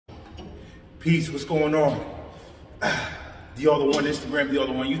Peace, what's going on? The other one Instagram, the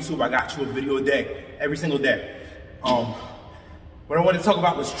other one YouTube. I got you a video a day, every single day. What I wanted to talk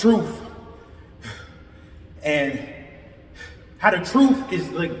about was truth. And how the truth is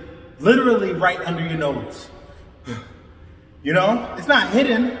like literally right under your nose. You know, it's not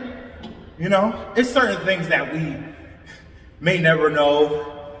hidden. You know, it's certain things that we may never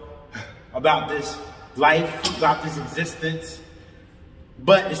know about this life, about this existence.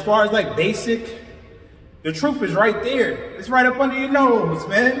 But as far as like basic, the truth is right there. It's right up under your nose,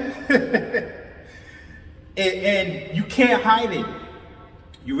 man. and you can't hide it.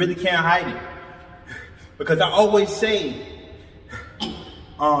 You really can't hide it. Because I always say,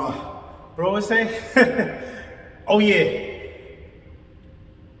 bro, say, oh yeah,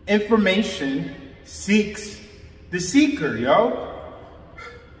 information seeks the seeker, yo.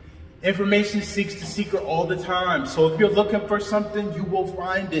 Information seeks the seeker all the time. So if you're looking for something, you will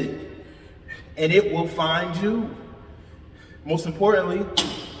find it. And it will find you. Most importantly,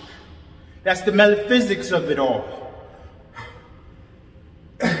 that's the metaphysics of it all.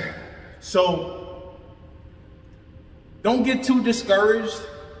 So don't get too discouraged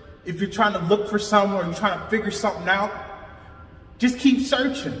if you're trying to look for something or you're trying to figure something out. Just keep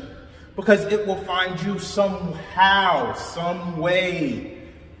searching, because it will find you somehow, some way.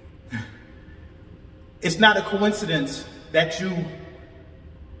 It's not a coincidence that you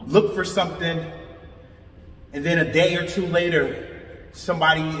look for something and then a day or two later,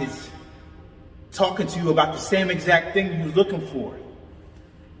 somebody is talking to you about the same exact thing you're looking for.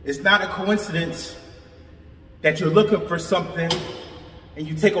 It's not a coincidence that you're looking for something and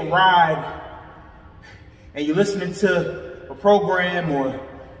you take a ride and you're listening to a program or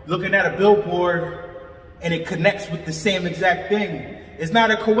looking at a billboard and it connects with the same exact thing. It's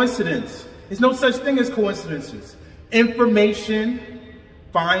not a coincidence. There's no such thing as coincidences. Information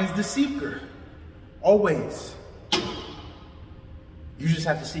finds the seeker. Always. You just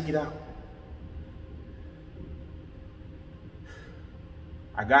have to seek it out.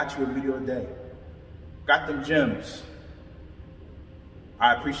 I got you a video a day. Got them gems.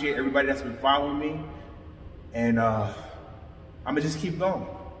 I appreciate everybody that's been following me. And I'm gonna just keep going.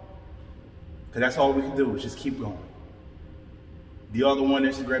 Because that's all we can do is just keep going. The other one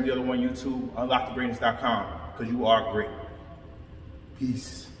Instagram, the other one YouTube, unlockthegreatness.com, because you are great.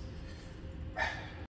 Peace.